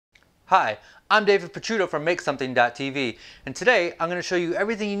Hi, I'm David Picciuto from MakeSomething.tv, and today I'm going to show you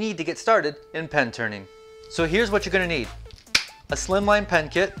everything you need to get started in pen turning. So here's what you're going to need: a slimline pen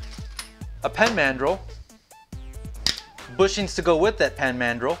kit, a pen mandrel, bushings to go with that pen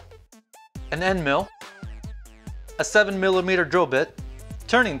mandrel, an end mill, a 7mm drill bit,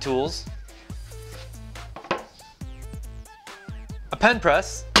 turning tools, a pen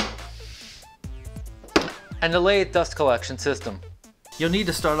press, and a lathe dust collection system. You'll need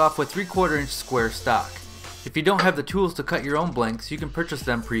to start off with 3/4 inch square stock. If you don't have the tools to cut your own blanks, you can purchase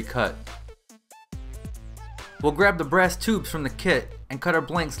them pre-cut. We'll grab the brass tubes from the kit and cut our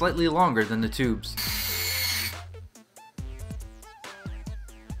blanks slightly longer than the tubes.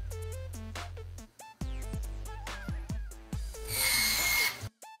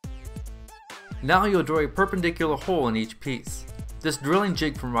 Now you'll drill a perpendicular hole in each piece. This drilling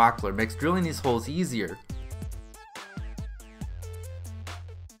jig from Rockler makes drilling these holes easier.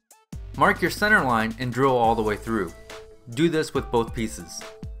 Mark your center line and drill all the way through. Do this with both pieces.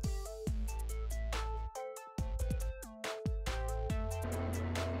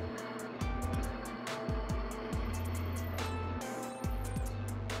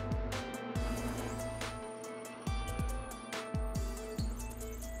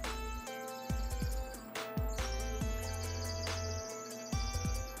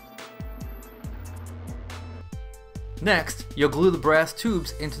 Next, you'll glue the brass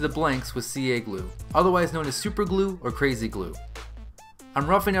tubes into the blanks with CA glue, otherwise known as super glue or crazy glue. I'm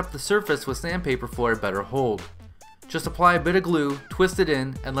roughing up the surface with sandpaper for a better hold. Just apply a bit of glue, twist it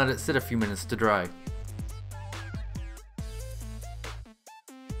in, and let it sit a few minutes to dry.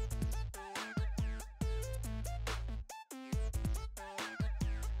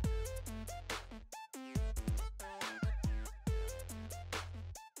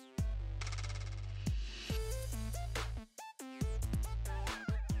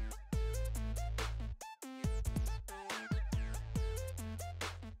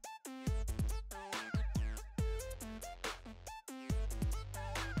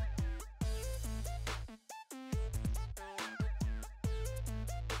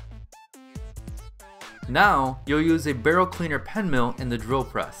 Now, you'll use a barrel cleaner pen mill in the drill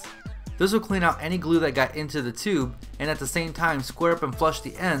press. This will clean out any glue that got into the tube and at the same time square up and flush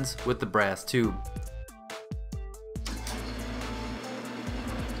the ends with the brass tube.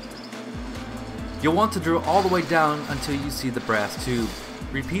 You'll want to drill all the way down until you see the brass tube.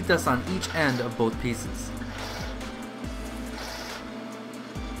 Repeat this on each end of both pieces.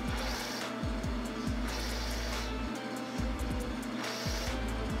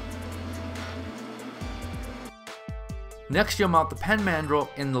 Next, you'll mount the pen mandrel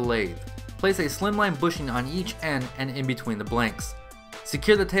in the lathe. Place a slimline bushing on each end and in between the blanks.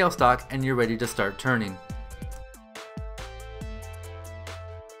 Secure the tailstock and you're ready to start turning.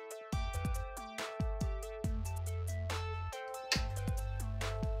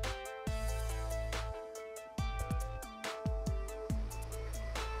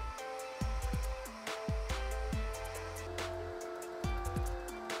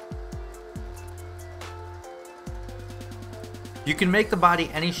 You can make the body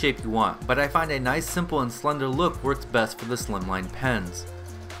any shape you want, but I find a nice simple and slender look works best for the slimline pens.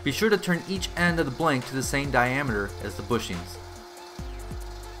 Be sure to turn each end of the blank to the same diameter as the bushings.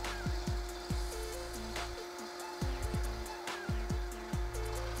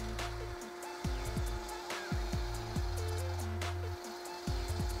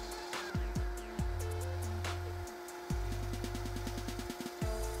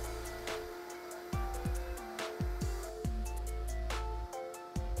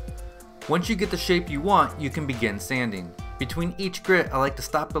 Once you get the shape you want, you can begin sanding. Between each grit, I like to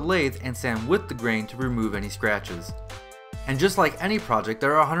stop the lathe and sand with the grain to remove any scratches. And just like any project,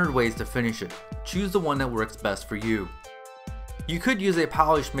 there are 100 ways to finish it. Choose the one that works best for you. You could use a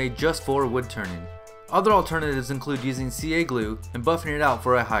polish made just for wood turning. Other alternatives include using CA glue and buffing it out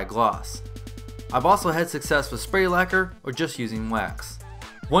for a high gloss. I've also had success with spray lacquer or just using wax.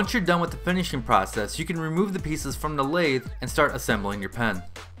 Once you're done with the finishing process, you can remove the pieces from the lathe and start assembling your pen.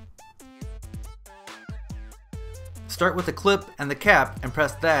 Start with the clip and the cap and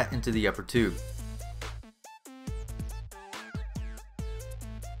press that into the upper tube.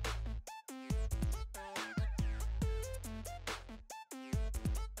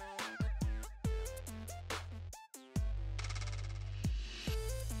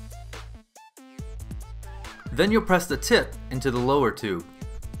 Then you'll press the tip into the lower tube.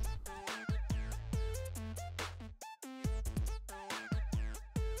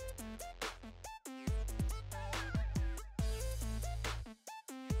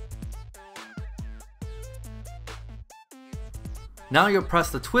 Now you'll press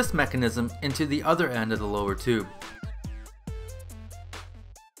the twist mechanism into the other end of the lower tube.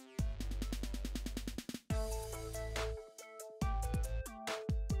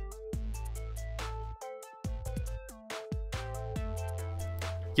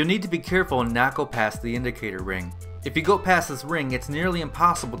 You'll need to be careful and not go past the indicator ring. If you go past this ring, it's nearly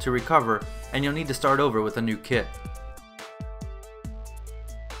impossible to recover and you'll need to start over with a new kit.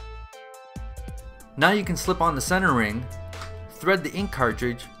 Now you can slip on the center ring, thread the ink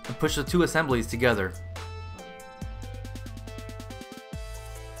cartridge, and push the two assemblies together.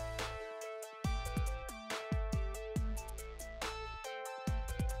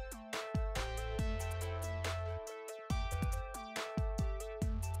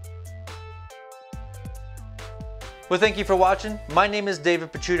 Well, thank you for watching. My name is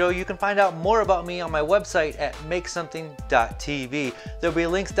David Picciuto. You can find out more about me on my website at makesomething.tv. There'll be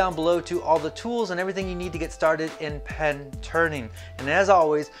links down below to all the tools and everything you need to get started in pen turning. And as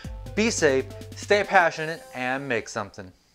always, be safe, stay passionate, and make something.